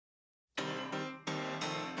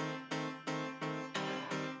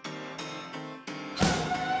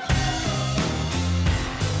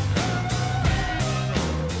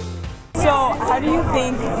How do you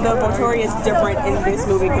think the Volturi is different in this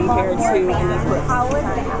movie compared to in the book?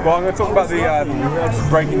 Well, I'm going to talk about the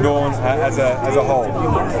Breaking Dawn as a whole.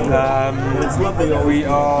 We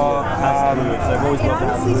are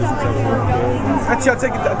actually, I'll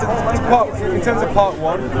take it to part. In terms of part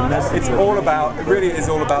one, it's all about. It really is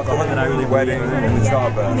all about the honeymoon, the wedding, and the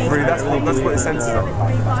childbirth. Really, that's what it centers on.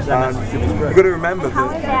 You've got to remember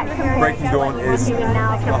that Breaking Dawn is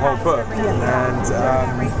a whole book, and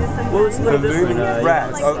the looming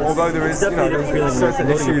threat. Although there is, certain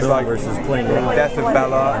issues like the death of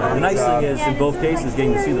Bella. The nice thing is, in both cases,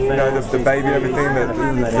 getting to see the family, the baby, everything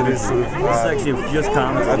that is sort of. This is actually just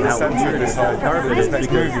comments on how center of this whole this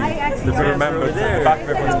next movie. You've got to remember, the back of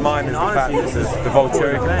everyone's mind is the fact that the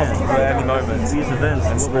Volturi can pop up at any moment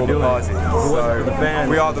and spoil the party. So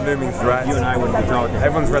we are the looming threat. You and I wouldn't be talking.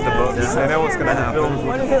 Everyone's read the books. They know what's going to happen.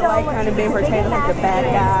 What is it like kind of being portrayed as like the bad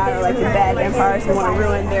guy or like the bad vampires who want to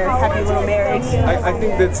ruin their happy little marriage? I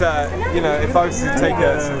think that if I was to take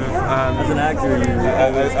a sort of as an actor,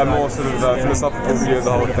 a more sort of philosophical view of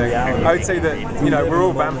the whole thing, I would say that we're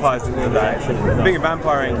all vampires at the end of the day. Being a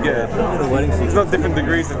vampire ain't good. It's not different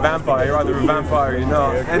degrees of vampire. You're either a vampire or you're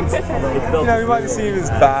not. And we might be seen as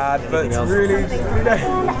bad, but really,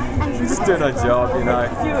 we're just doing our job, Did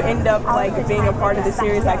you end up like being a part of the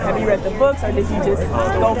series? Like, have you read the books, or did you just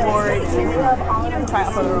go for it and try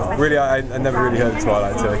out for the role? Really, I never really heard of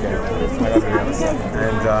Twilight until I came. I gotta be honest.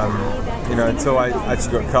 And until I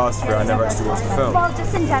actually got cast for it, I never actually watched the film. Well,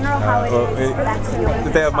 just in general, how it is for that to you.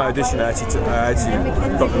 The day of my audition, I actually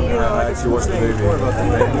watched the movie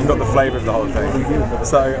and got the flavour of the whole thing.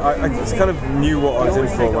 So I just kind of knew what I was in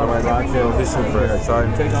for when I auditioned for it. So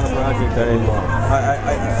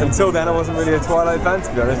until then, I wasn't really a Twilight fan,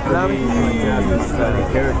 to be honest. But now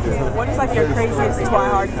what is like your craziest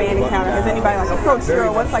Twilight fan encounter? Has anybody like approached you,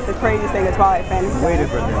 or what's like the craziest thing a Twilight fan has way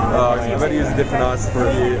different. I better use a different answer for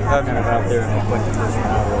you. Out there and a bunch of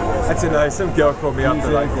personalities. I don't know, some girl called me up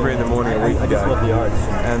at like 3 in the morning a week ago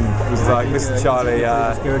and was like, "Listen, Charlie,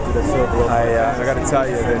 I got to tell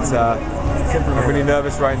you that I'm really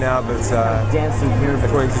nervous right now, but I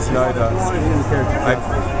just want you to know that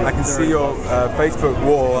I can see your Facebook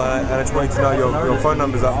wall, and I just want you to know your phone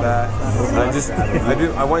number's up there.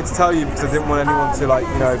 And I wanted to tell you because I didn't want anyone to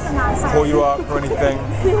call you up or anything,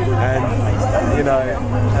 and and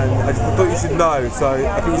I just thought you should know. So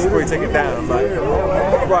I think you should probably take it down." I'm like,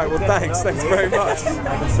 "Right, well, thanks very much."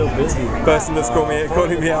 I'm so busy. Person that's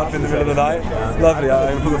calling me up in the middle of the night. Lovely.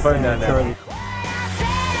 I'm put the phone down now.